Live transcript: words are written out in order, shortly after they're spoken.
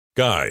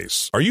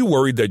Guys, are you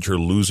worried that you're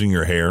losing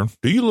your hair?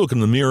 Do you look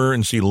in the mirror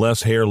and see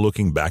less hair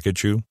looking back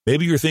at you?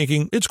 Maybe you're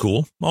thinking, it's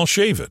cool, I'll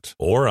shave it.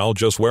 Or I'll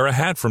just wear a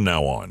hat from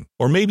now on.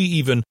 Or maybe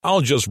even,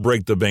 I'll just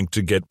break the bank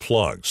to get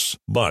plugs.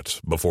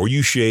 But before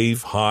you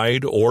shave,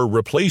 hide, or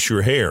replace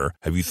your hair,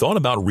 have you thought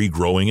about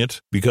regrowing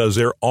it? Because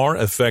there are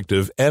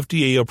effective,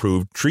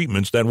 FDA-approved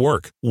treatments that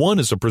work. One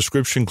is a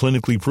prescription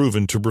clinically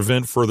proven to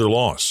prevent further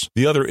loss.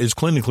 The other is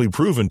clinically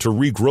proven to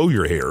regrow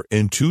your hair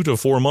in 2 to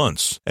 4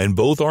 months. And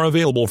both are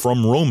available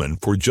from Roman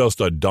for just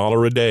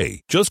 $1 a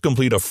day. Just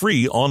complete a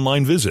free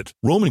online visit.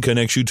 Roman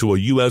connects you to a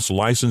U.S.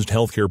 licensed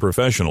healthcare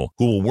professional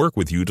who will work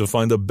with you to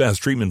find the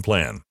best treatment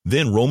plan.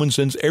 Then Roman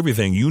sends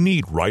everything you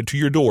need right to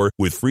your door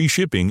with free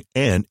shipping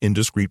and in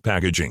discreet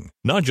packaging.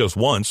 Not just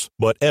once,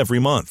 but every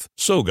month.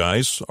 So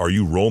guys, are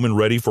you Roman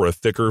ready for a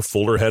thicker,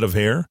 fuller head of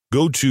hair?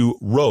 Go to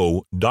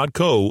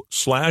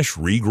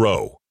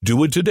ro.co/regrow.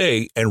 Do it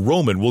today, and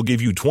Roman will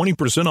give you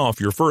 20%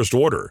 off your first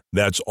order.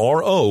 That's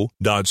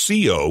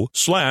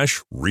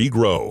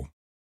ro.co/regrow.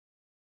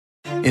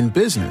 In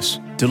business,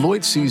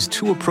 Deloitte sees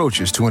two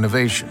approaches to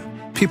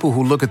innovation. People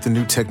who look at the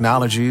new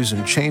technologies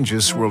and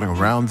changes swirling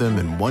around them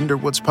and wonder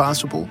what's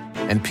possible,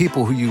 and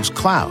people who use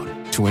cloud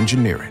to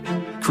engineer it,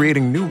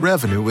 creating new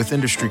revenue with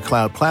industry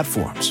cloud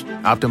platforms,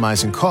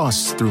 optimizing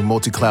costs through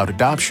multi-cloud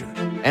adoption,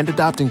 and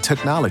adopting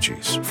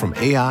technologies from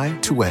AI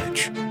to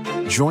edge.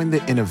 Join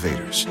the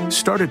innovators.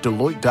 Start at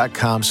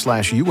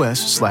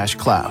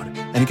Deloitte.com/US/cloud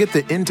and get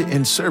the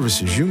end-to-end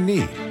services you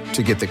need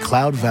to get the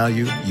cloud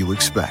value you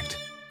expect.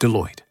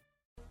 Deloitte.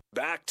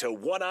 Back to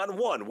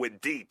One-on-One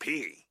with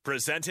DP.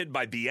 Presented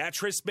by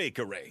Beatrice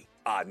Bakery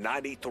on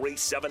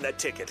 93.7 The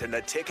Ticket and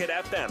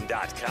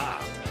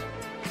theticketfm.com.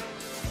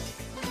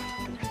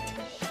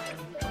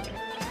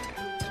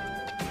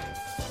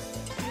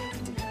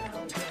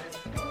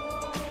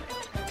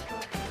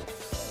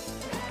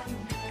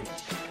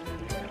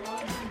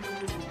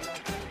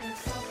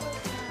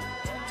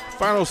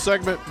 Final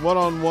segment,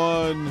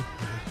 one-on-one.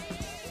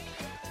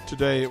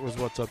 Today it was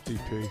What's Up,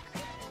 DP.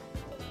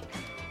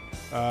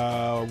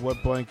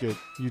 What blanket?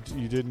 You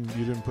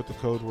didn't put the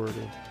code word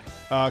in.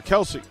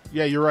 Kelsey,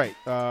 yeah, you're right.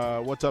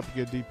 What's up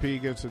again, DP?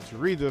 Again, since you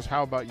read this,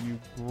 how about you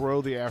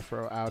grow the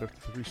afro out if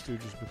the Three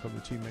Stooges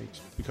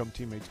become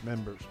teammates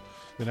members?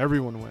 Then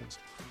everyone wins.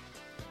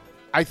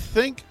 I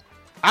think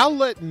I'll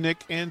let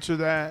Nick answer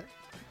that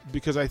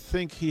because I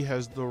think he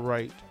has the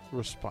right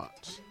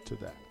response to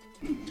that.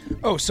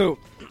 Oh, so,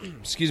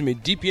 excuse me,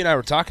 DP and I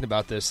were talking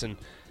about this, and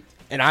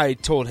I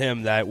told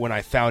him that when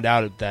I found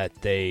out that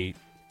they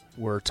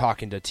were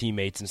talking to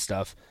teammates and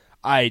stuff,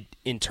 I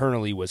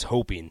internally was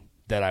hoping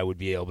that I would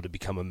be able to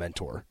become a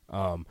mentor.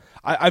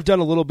 I've done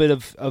a little bit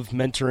of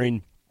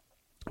mentoring,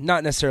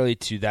 not necessarily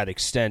to that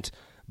extent,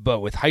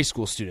 but with high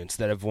school students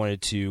that have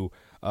wanted to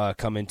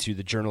come into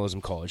the journalism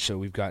college. So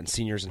we've gotten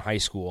seniors in high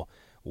school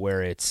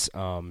where it's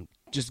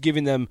just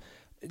giving them,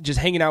 just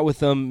hanging out with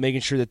them, making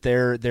sure that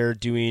they're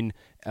doing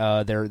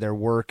their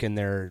work and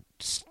they're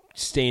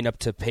staying up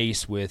to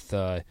pace with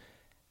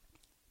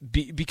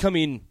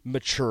becoming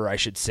mature, I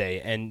should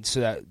say, and so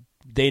that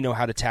they know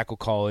how to tackle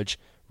college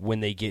when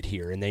they get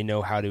here, and they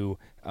know how to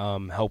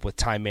help with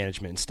time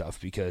management and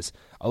stuff. Because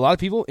a lot of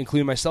people,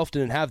 including myself,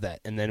 didn't have that,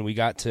 and then we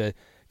got to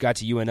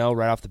UNL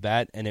right off the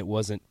bat, and it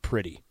wasn't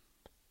pretty.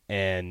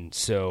 And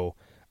so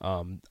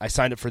I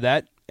signed up for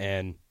that,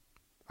 and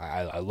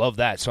I love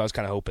that. So I was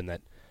kind of hoping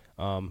that.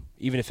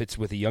 Even if it's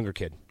with a younger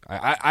kid,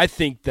 I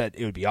think that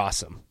it would be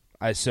awesome.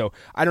 So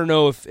I don't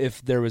know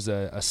if there was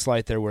a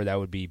slight there where that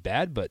would be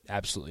bad, but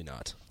absolutely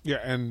not. Yeah,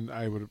 and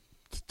I would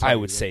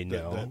say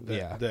no.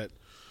 That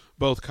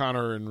both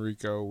Connor and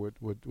Rico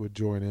would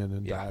join in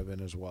and dive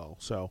in as well.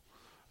 So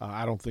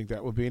I don't think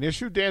that would be an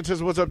issue. Dan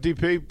says, "What's up,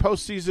 DP?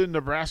 Postseason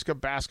Nebraska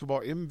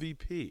basketball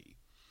MVP.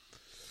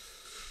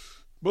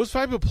 Most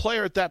valuable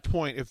player at that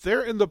point. If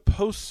they're in the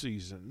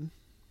postseason,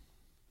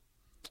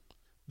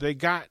 they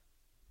got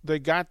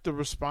the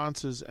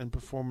responses and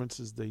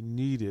performances they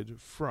needed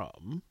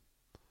from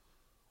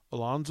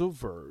Alonzo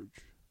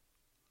Verge,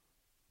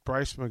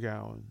 Bryce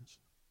McGowens,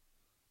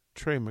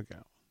 Trey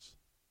McGowens.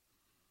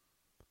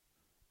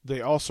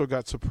 They also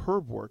got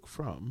superb work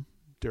from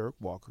Derek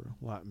Walker,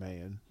 Lat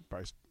Mayen,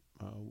 Bryce,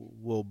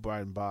 Will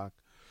Breidenbach,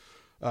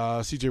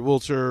 C.J.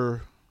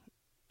 Wilcher,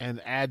 and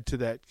add to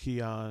that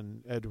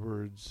Keon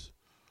Edwards,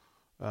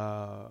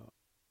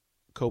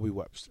 Kobe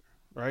Webster.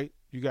 Right?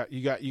 You got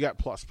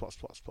plus.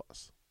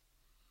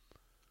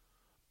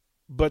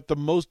 But the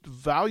most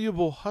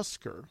valuable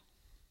Husker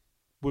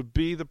would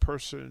be the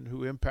person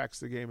who impacts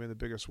the game in the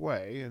biggest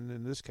way, and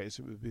in this case,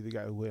 it would be the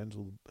guy who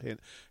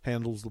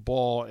handles the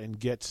ball and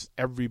gets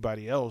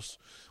everybody else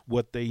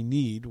what they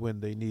need when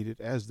they need it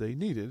as they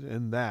need it,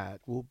 and that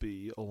will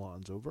be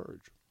Alonzo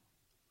Verge.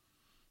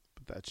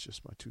 But that's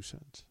just my 2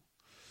 cents.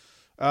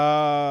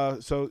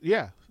 So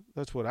yeah,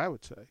 that's what I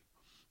would say.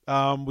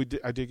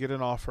 I did get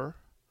an offer.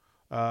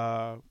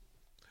 Let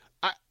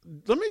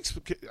me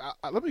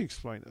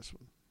explain this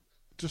one,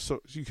 just so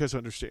you guys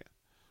understand.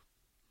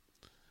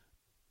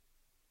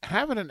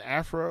 Having an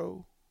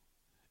afro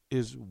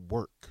is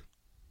work.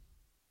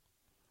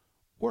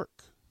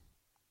 work.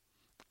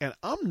 And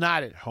I'm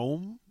not at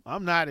home.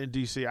 I'm not in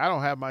D.C. I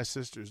don't have my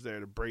sisters there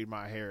to braid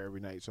my hair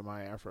every night so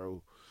my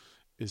afro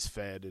is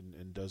fed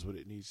and does what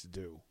it needs to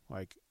do.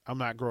 Like, I'm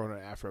not growing an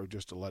afro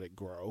just to let it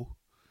grow.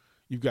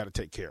 You've got to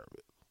take care of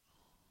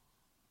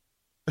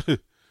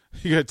it.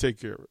 You got to take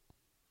care of it.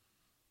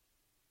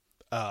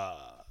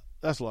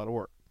 That's a lot of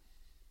work.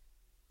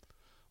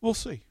 We'll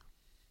see.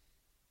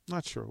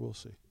 Not sure. We'll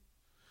see.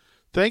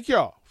 Thank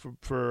y'all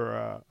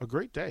for a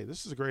great day.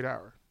 This is a great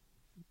hour.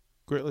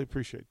 Greatly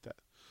appreciate that.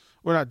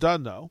 We're not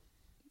done, though.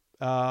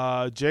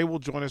 Jay will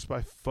join us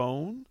by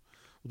phone.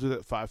 We'll do that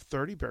at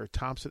 5:30. Barry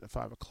Thompson at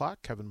 5 o'clock.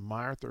 Kevin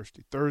Meyer,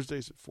 Thirsty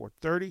Thursdays at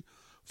 4:30.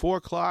 4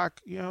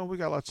 o'clock, we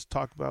got lots to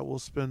talk about. We'll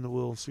spin the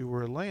wheel and see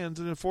where it lands.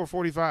 And then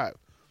 4:45,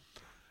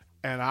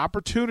 an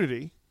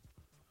opportunity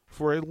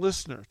for a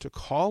listener to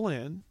call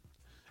in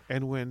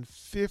and win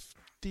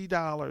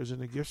 $50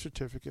 in a gift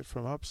certificate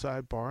from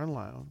Upside Bar and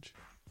Lounge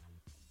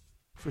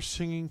for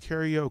singing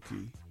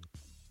karaoke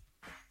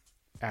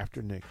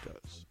after Nick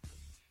does.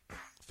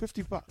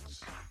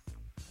 $50.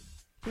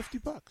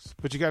 $50.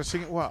 But you got to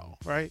sing it well,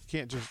 right?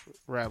 Can't just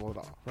rattle it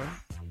off, right?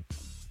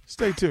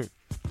 Stay tuned.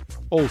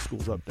 Old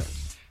School's up next.